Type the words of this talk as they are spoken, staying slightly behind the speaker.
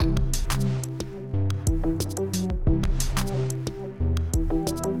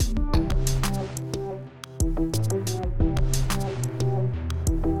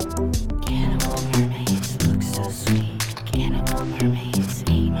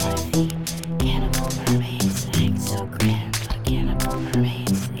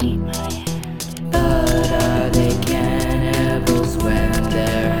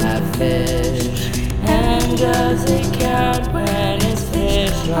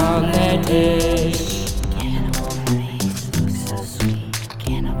on their dish. Cannibal mermaids look so sweet.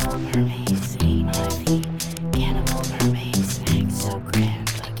 Cannibal mermaids ate my feet. Cannibal mermaids act so grand,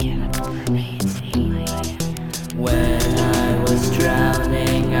 but cannibal mermaids ate my hand. When I was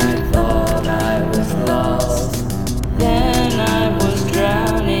drowning, I thought I was lost. Then I was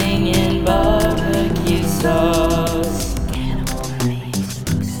drowning in barbecue sauce. Cannibal mermaids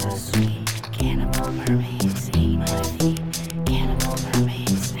look so sweet. Cannibal mermaids ate my feet. Cannibal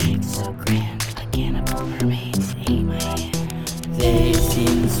mermaids act so grand, but cannibal mermaids ate my hand. They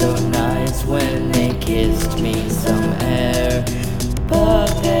seemed so nice when they kissed me some air, but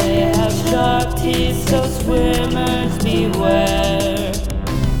they have sharp teeth, so swimmers beware.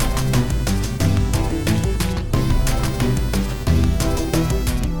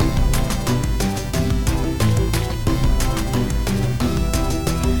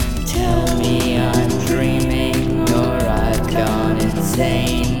 Tell me I'm dreaming or I've gone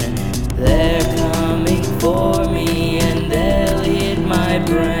insane.